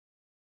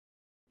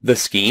The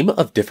scheme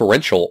of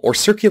differential or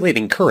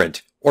circulating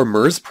current, or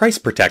MERS price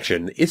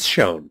protection, is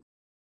shown.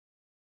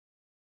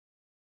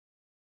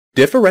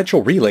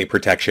 Differential relay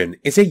protection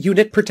is a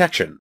unit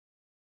protection.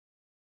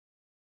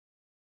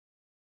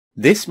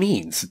 This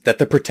means that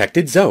the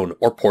protected zone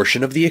or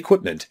portion of the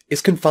equipment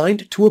is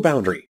confined to a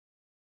boundary.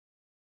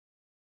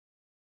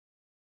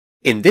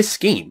 In this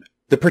scheme,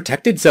 the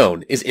protected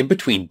zone is in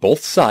between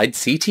both side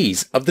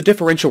CTs of the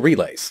differential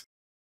relays.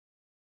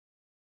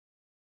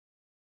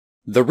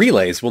 The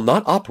relays will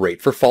not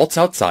operate for faults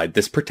outside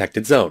this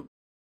protected zone.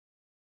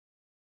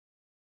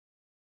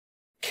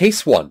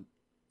 Case 1.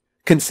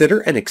 Consider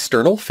an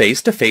external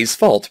phase-to-phase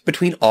fault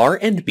between R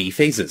and B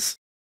phases.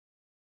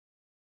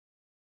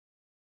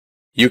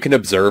 You can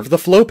observe the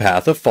flow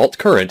path of fault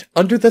current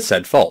under the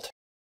said fault.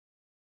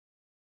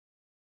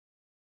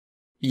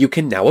 You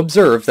can now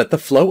observe that the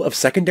flow of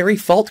secondary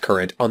fault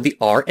current on the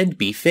R and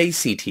B phase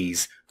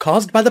CTs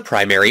caused by the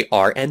primary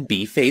R and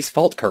B phase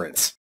fault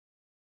currents.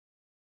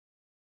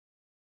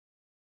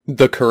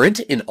 The current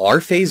in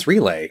R phase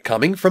relay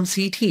coming from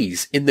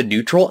CTs in the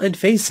neutral and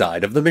phase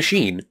side of the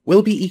machine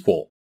will be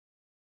equal.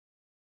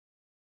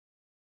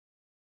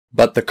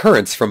 But the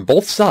currents from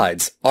both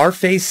sides R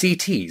phase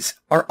CTs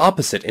are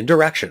opposite in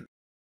direction.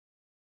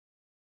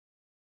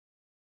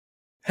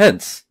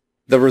 Hence,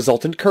 the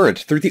resultant current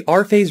through the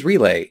R phase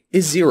relay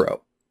is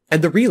 0,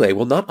 and the relay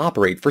will not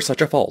operate for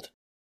such a fault.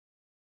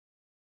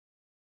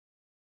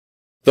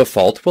 The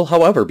fault will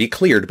however be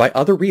cleared by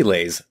other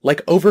relays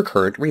like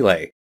overcurrent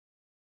relay.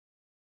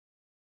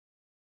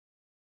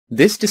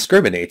 This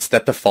discriminates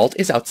that the fault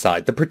is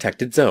outside the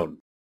protected zone.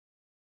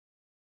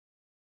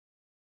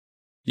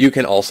 You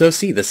can also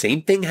see the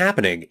same thing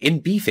happening in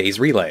B-phase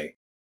relay.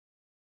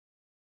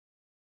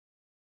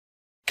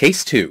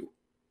 Case 2.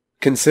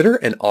 Consider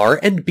an R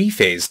and B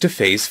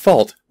phase-to-phase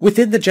fault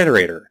within the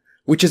generator,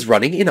 which is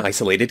running in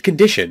isolated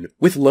condition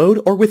with load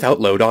or without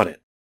load on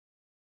it.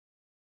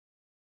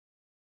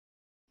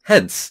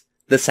 Hence,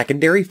 the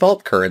secondary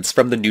fault currents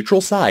from the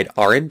neutral side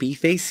R and B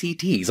phase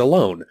CTs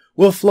alone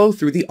will flow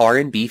through the R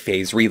and B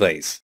phase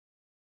relays.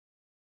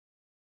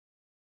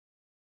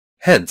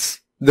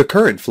 Hence, the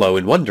current flow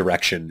in one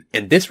direction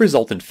and this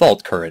resultant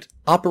fault current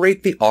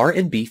operate the R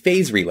and B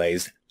phase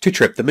relays to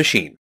trip the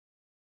machine.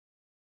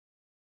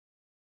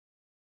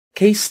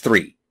 Case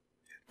 3.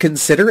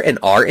 Consider an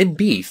R and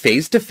B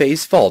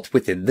phase-to-phase fault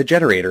within the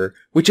generator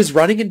which is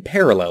running in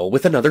parallel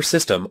with another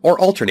system or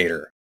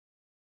alternator.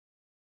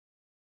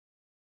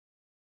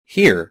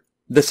 Here,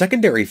 the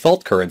secondary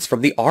fault currents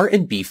from the R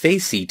and B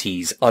phase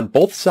CTs on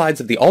both sides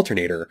of the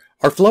alternator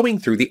are flowing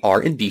through the R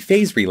and B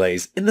phase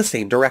relays in the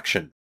same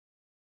direction.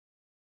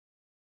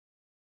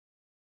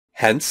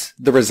 Hence,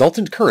 the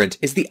resultant current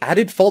is the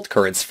added fault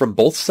currents from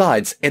both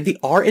sides and the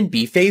R and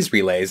B phase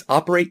relays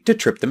operate to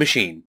trip the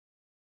machine.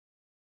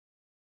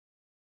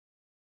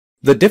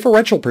 The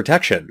differential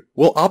protection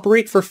will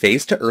operate for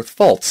phase-to-earth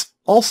faults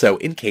also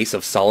in case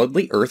of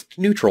solidly earthed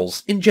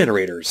neutrals in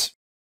generators.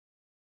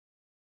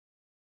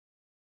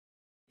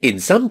 In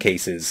some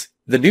cases,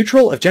 the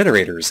neutral of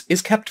generators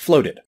is kept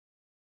floated.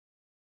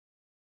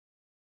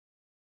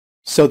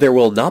 So there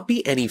will not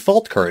be any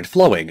fault current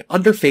flowing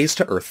under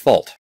phase-to-earth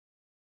fault.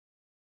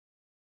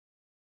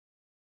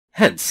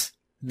 Hence,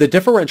 the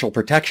differential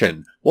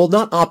protection will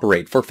not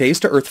operate for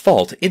phase-to-earth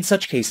fault in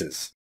such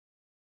cases.